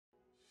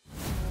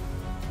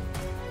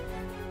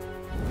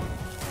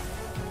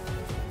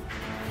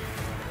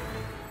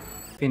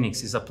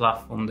Phoenix is a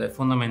platform that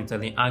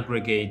fundamentally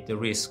aggregates the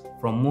risk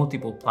from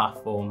multiple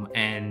platforms,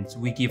 and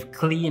we give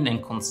clean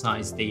and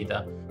concise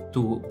data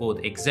to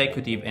both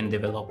executive and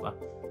developer.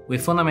 We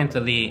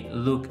fundamentally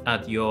look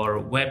at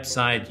your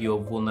website, your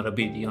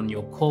vulnerability on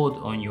your code,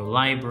 on your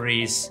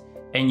libraries,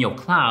 and your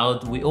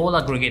cloud. We all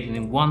aggregate it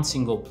in one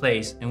single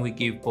place, and we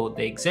give both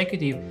the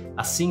executive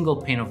a single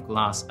pane of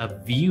glass, a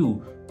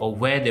view of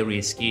where the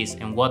risk is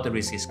and what the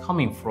risk is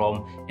coming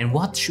from, and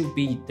what should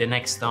be the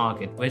next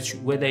target,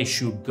 where they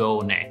should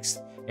go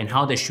next, and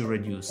how they should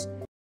reduce.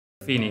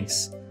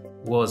 Phoenix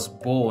was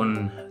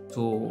born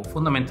to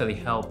fundamentally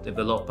help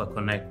developer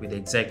connect with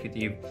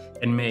executive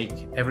and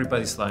make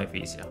everybody's life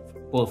easier,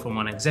 both from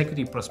an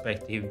executive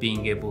perspective,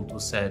 being able to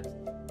set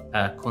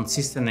a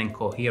consistent and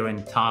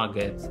coherent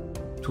target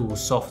to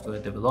software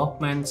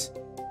development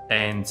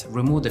and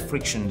remove the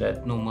friction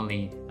that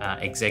normally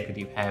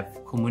executives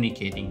have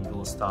communicating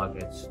those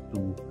targets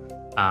to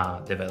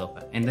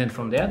developer. And then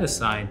from the other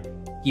side,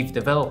 give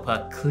developer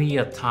a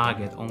clear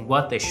target on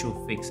what they should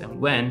fix and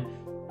when.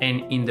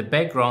 And in the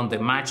background, the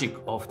magic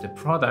of the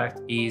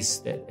product is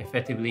that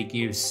effectively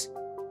gives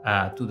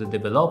to the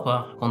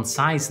developer a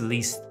concise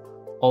list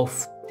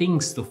of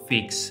things to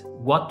fix,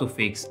 what to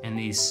fix, and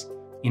is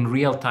in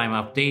real time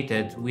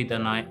updated with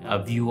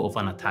a view of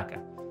an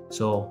attacker.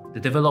 So the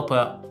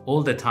developer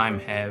all the time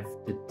have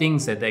the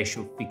things that they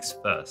should fix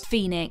first.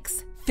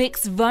 Phoenix,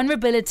 fix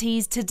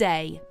vulnerabilities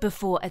today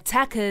before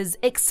attackers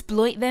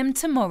exploit them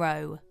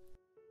tomorrow.